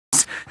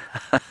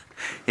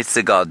It's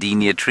the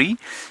gardenia tree.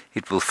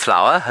 It will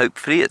flower,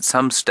 hopefully, at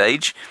some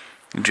stage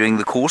during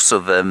the course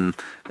of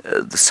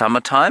the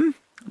summertime.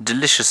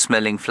 Delicious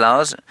smelling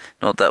flowers.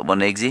 Not that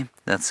one, Eggsy.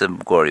 That's a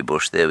gory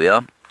bush. There we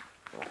are.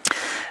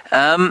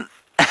 And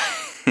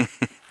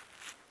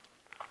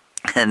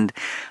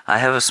I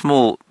have a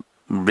small,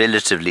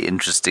 relatively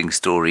interesting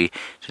story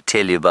to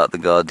tell you about the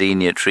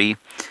gardenia tree.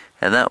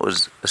 And that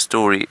was a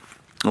story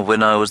of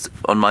when I was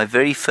on my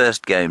very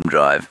first game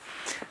drive.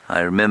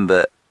 I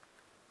remember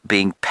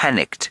being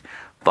panicked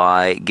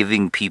by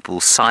giving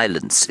people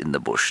silence in the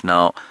bush.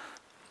 Now,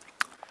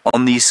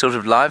 on these sort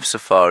of live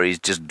safaris,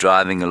 just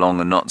driving along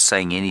and not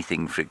saying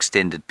anything for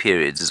extended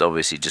periods is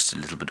obviously just a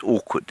little bit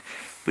awkward.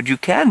 But you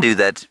can do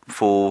that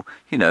for,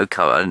 I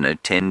don't know,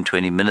 10,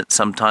 20 minutes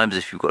sometimes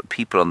if you've got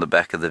people on the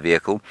back of the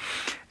vehicle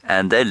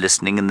and they're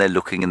listening and they're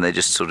looking and they're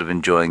just sort of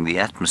enjoying the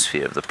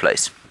atmosphere of the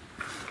place.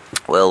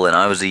 Well, when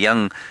I was a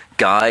young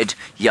guide,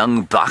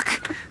 young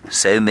buck,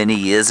 so many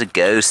years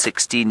ago,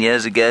 16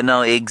 years ago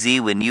now, Eggsy,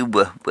 when you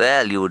were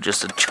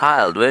just a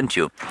child, weren't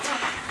you?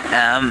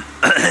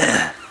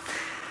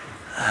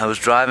 I was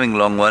driving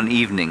along one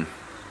evening,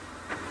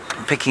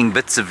 picking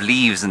bits of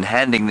leaves and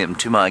handing them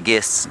to my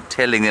guests,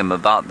 telling them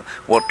about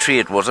what tree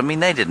it was. I mean,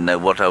 they didn't know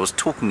what I was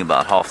talking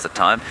about half the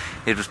time.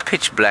 It was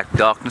pitch black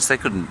darkness. They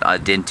couldn't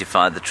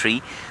identify the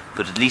tree,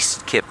 but at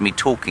least it kept me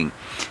talking.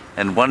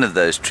 And one of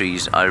those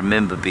trees, I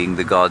remember being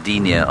the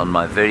gardenia on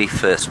my very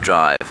first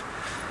drive.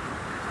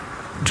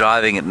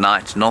 Driving at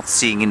night, not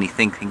seeing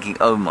anything, thinking,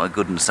 oh my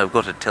goodness, I've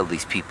got to tell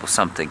these people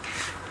something.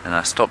 And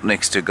I stopped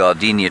next to a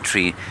gardenia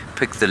tree,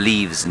 picked the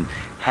leaves and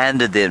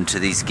handed them to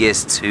these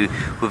guests who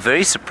were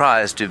very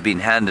surprised to have been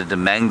handed a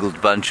mangled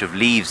bunch of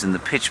leaves in the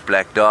pitch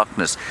black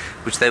darkness,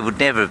 which they would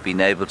never have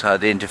been able to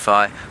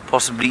identify,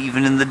 possibly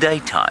even in the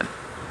daytime.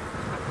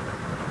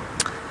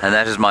 And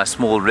that is my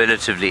small,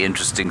 relatively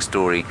interesting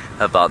story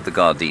about the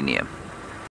gardenia.